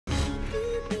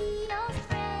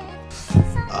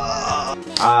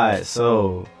Alright,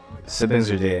 so siblings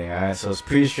are dating, alright? So it's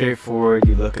pretty straightforward.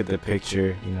 You look at the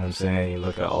picture, you know what I'm saying? You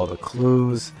look at all the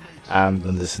clues. I haven't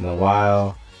done this in a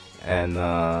while. And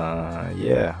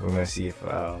yeah, we're gonna see if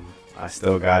I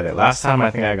still got it. Last time I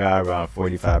think I got around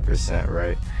 45%,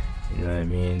 right? You know what I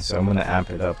mean? So I'm gonna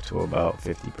amp it up to about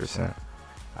 50%.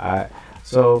 Alright,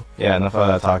 so yeah, enough of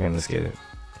that talking, let's get it.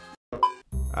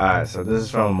 Alright, so this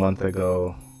is from a month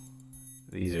ago.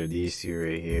 These are these two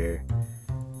right here.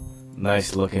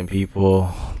 Nice looking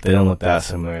people. They don't look that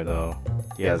similar though.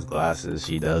 He has glasses,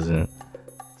 she doesn't.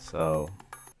 So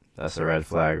that's a red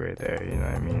flag right there, you know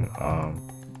what I mean?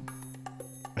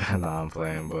 Nah, I'm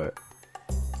playing, but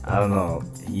I don't know.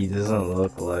 He doesn't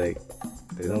look like,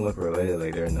 they don't look related.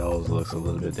 Like their nose looks a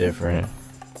little bit different.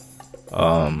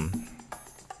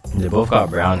 They both got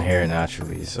brown hair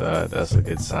naturally, so that's a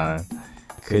good sign.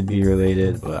 Could be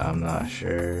related, but I'm not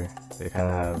sure. They kind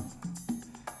of have,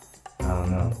 I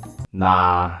don't know.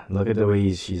 Nah, look at the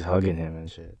way she's hugging him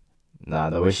and shit. Nah,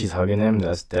 the way she's hugging him,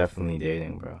 that's definitely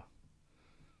dating, bro.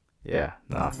 Yeah,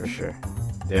 nah, for sure.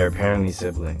 They're apparently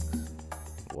siblings.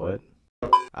 What?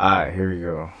 Alright, here we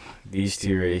go. These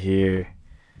two right here.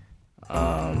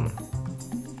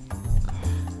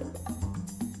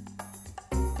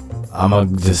 I'ma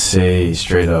just say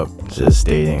straight up, just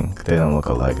dating. They don't look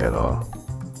alike at all.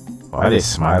 Why are they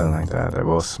smiling like that? They're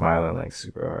both smiling like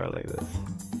super hard like this.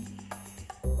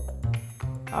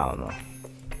 I don't know.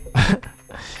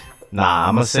 Nah,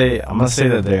 I'm gonna say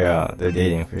that they're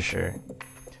dating for sure.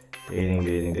 Dating.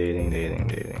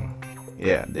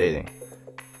 Yeah, dating.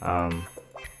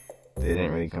 They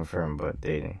didn't really confirm, but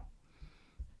dating.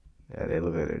 Yeah, they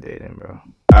look like they're dating, bro.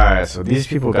 Alright, so these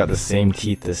people got the same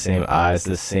teeth, the same eyes,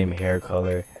 the same hair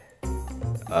color,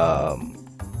 the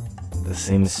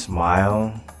same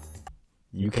smile.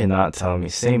 You cannot tell me,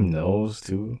 same nose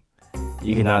too.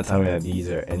 You cannot tell me that these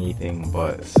are anything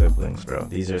but siblings, bro.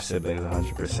 These are siblings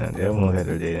 100%. They don't look like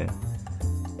they're dating.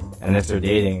 And if they're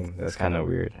dating, that's kind of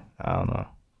weird. I don't know.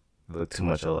 They look too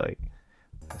much alike.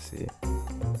 Let's see.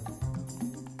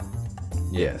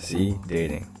 Yeah, see?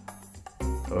 Dating.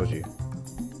 Told you.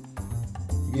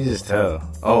 You can just tell.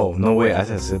 Oh, no way, I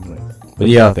said siblings. What do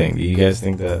y'all think? Do you guys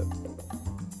think that?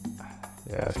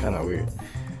 Yeah, it's kind of weird.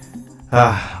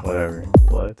 Ah, whatever.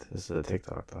 What? This is a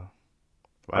TikTok though.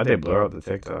 Why'd they blur up the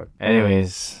TikTok?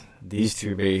 Anyways, these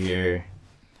two right here.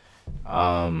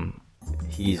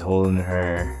 He's holding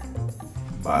her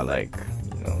by like,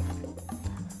 you know,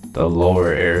 the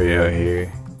lower area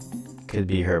here. Could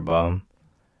be her bum.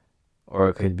 Or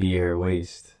it could be her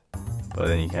waist. But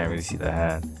then you can't really see the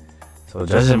hand. So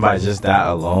judging by just that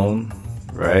alone,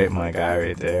 right, my guy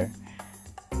right there,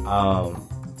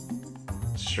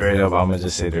 straight up, I'm gonna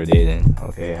just say they're dating.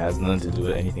 Okay, it has nothing to do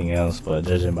with anything else, but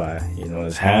judging by, you know,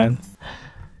 his hand,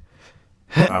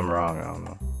 I'm wrong. I don't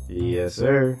know. Yes,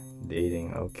 sir.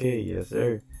 Dating. Okay, yes,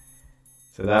 sir.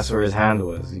 So that's where his hand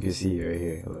was. You can see right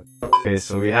here. Look. Okay,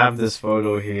 so we have this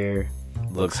photo here.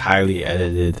 Looks highly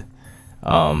edited.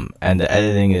 And the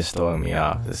editing is throwing me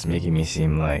off. It's making me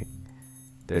seem like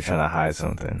they're trying to hide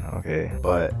something. Okay,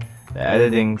 but the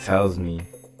editing tells me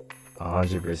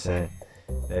 100%.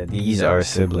 that these are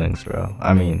siblings, bro.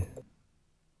 I mean,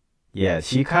 yeah,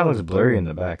 she kind of looks blurry in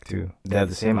the back too. They have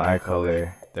the same eye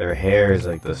color. Their hair is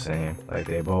like the same. Like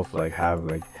they both like have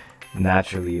like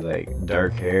naturally like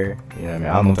dark hair. You know what I mean?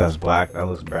 I don't know if that's black. That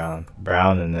looks brown.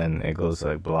 Brown, and then it goes to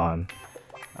like blonde.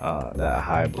 That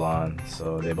high blonde.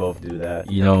 So they both do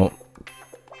that. You know,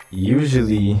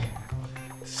 usually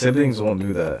siblings won't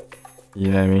do that. You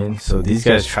know what I mean? So these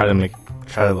guys try to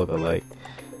look alike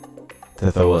to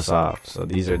throw us off. So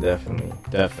these are definitely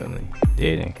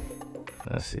dating.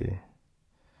 Let's see.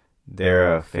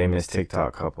 They're a famous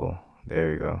TikTok couple.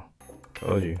 There you go.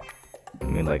 Told you. Let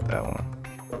me like that one.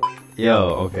 Yo,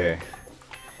 okay.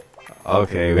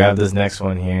 Okay, we have this next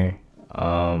one here.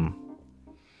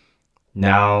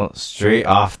 Now, straight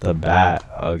off the bat,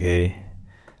 okay?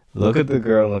 Look at the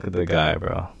girl, look at the guy,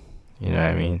 bro. You know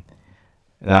what I mean?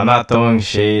 And I'm not throwing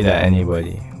shade at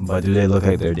anybody, but do they look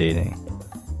like they're dating?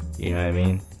 You know what I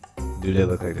mean? Do they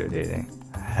look like they're dating?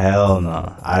 Hell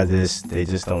no. They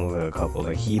just don't look like a couple.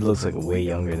 Like, he looks like way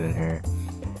younger than her.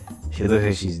 She looks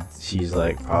like she's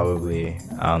like probably,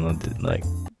 I don't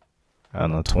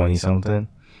know, 20 something.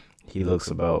 He looks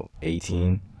about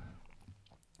 18.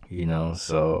 You know,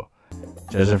 so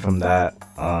judging from that,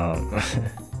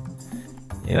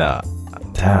 you know,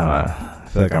 damn, I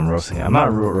feel like I'm roasting it. I'm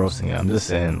not roasting it. I'm just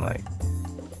saying, like,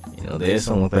 you know, they just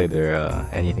don't look like they're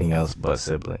anything else but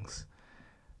siblings.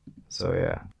 So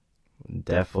yeah,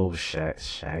 defo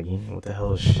shagging. What the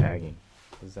hell is shagging?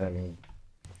 What does that mean?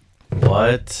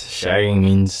 What? Shagging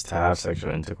means to have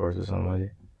sexual intercourse with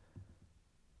somebody.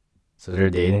 So they're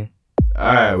dating?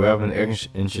 Alright, we have an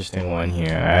interesting one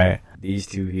here, alright? These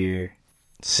two here,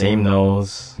 same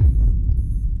nose.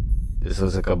 This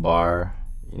looks like a bar,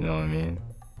 you know what I mean?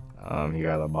 He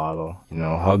got a bottle, you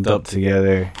know, hugged up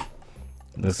together.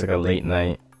 Looks like a late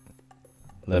night.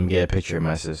 Let me get a picture of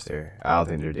my sister. I don't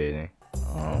think they're dating.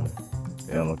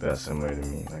 They don't look that similar to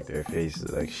me. Like their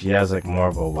faces, like she has like more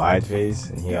of a wide face,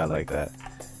 and he got like that.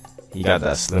 He got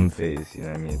that slim face, you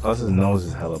know what I mean? Plus his nose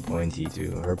is hella pointy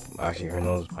too. Her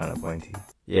nose is kind of pointy.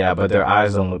 Yeah, but their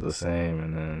eyes don't look the same.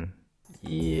 And then,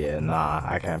 yeah, nah,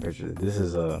 I can't picture it. This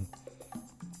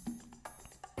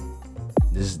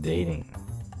is dating.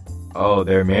 Oh,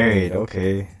 they're married.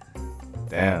 Okay,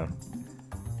 damn.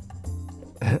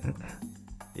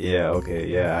 Yeah, okay,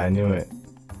 yeah, I knew it.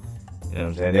 You know what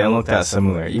I'm saying? They don't look that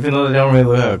similar. Even though they don't really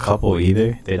look like a couple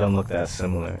either, they don't look that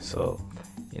similar. So,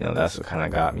 you know, that's what kind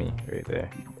of got me right there.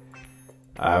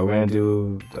 We're gonna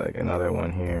do like another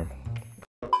one here.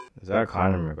 Is that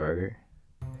Conor McGregor?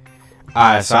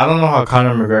 Alright, so I don't know how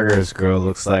Conor McGregor's girl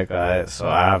looks like, so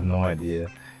I have no idea.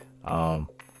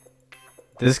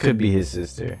 This could be his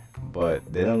sister,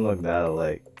 but they don't look that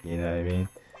alike, you know what I mean?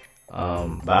 But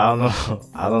I don't know.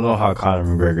 I don't know how Conor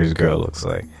McGregor's girl looks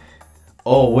like.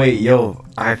 Oh wait, yo,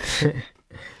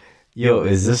 yo,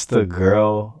 is this the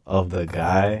girl of the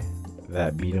guy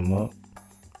that beat him up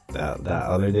that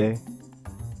other day?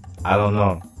 I don't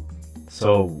know.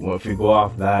 So if you go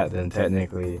off that, then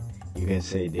technically you can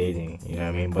say dating. You know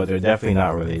what I mean? But they're definitely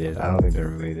not related. I don't think they're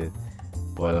related.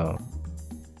 But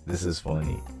this is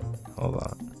funny. Hold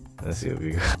on. Let's see what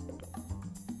we got.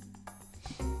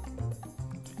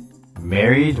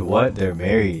 Married? What? They're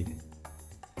married.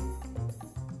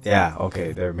 Yeah,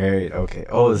 okay, they're married. Okay.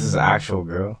 Oh, this is an actual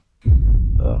girl.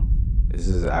 Oh, this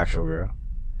is an actual girl.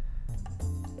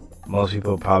 Most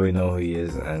people probably know who he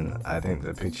is, and I think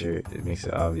the picture, it makes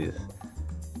it obvious.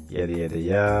 Yada yada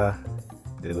yada.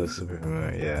 They look super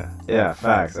familiar. Yeah. Yeah,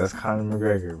 facts. That's Conor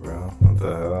McGregor, bro. What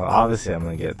the hell? Obviously, I'm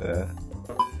gonna get that.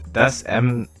 That's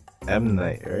M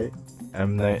Night, right?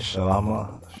 M Night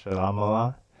Shyamalan.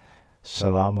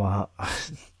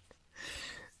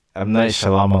 M Night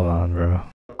Shyamalan, bro.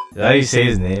 Is that how you say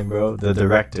his name, bro? The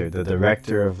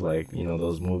director of, like, you know,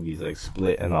 those movies like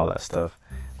Split and all that stuff.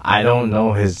 I don't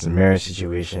know his marriage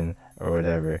situation or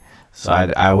whatever, so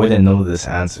I wouldn't know this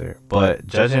answer. But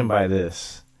judging by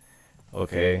this,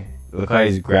 okay, look how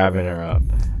he's grabbing her up,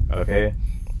 okay?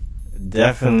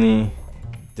 Definitely,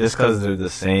 just because they're the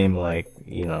same, like,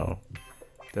 you know,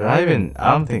 they're not even,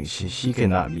 I don't think she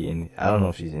cannot be Indian. I don't know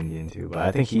if she's Indian too, but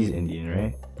I think he's Indian,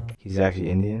 right? He's actually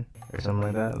Indian or something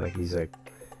like that. Like, he's like,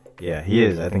 yeah, he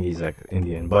is. I think he's like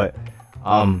Indian. But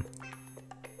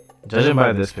judging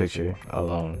by this picture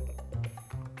alone,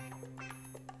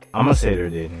 I'm gonna say they're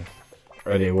dating,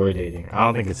 or they were dating. I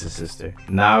don't think it's his sister.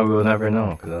 Now we'll never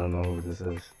know because I don't know who this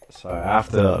is. So I have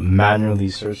to manually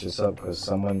search this up because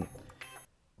someone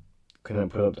couldn't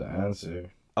put up the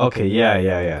answer. Okay,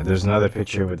 yeah. There's another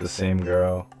picture with the same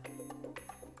girl.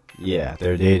 Yeah,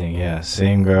 they're dating. Yeah,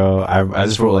 same girl. I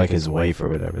just wrote like his wife or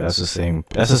whatever. That's the same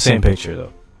picture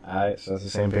though. Alright, so that's the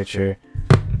same picture.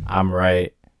 I'm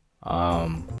right.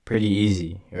 Pretty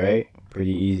easy, right?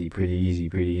 Pretty easy.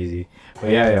 But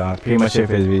yeah, y'all, pretty much it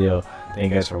for this video. Thank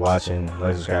you guys for watching.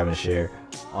 Like, subscribe, and share.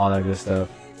 All that good stuff.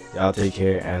 Y'all take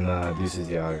care, and deuces,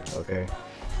 y'all. Okay?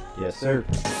 Yes, sir.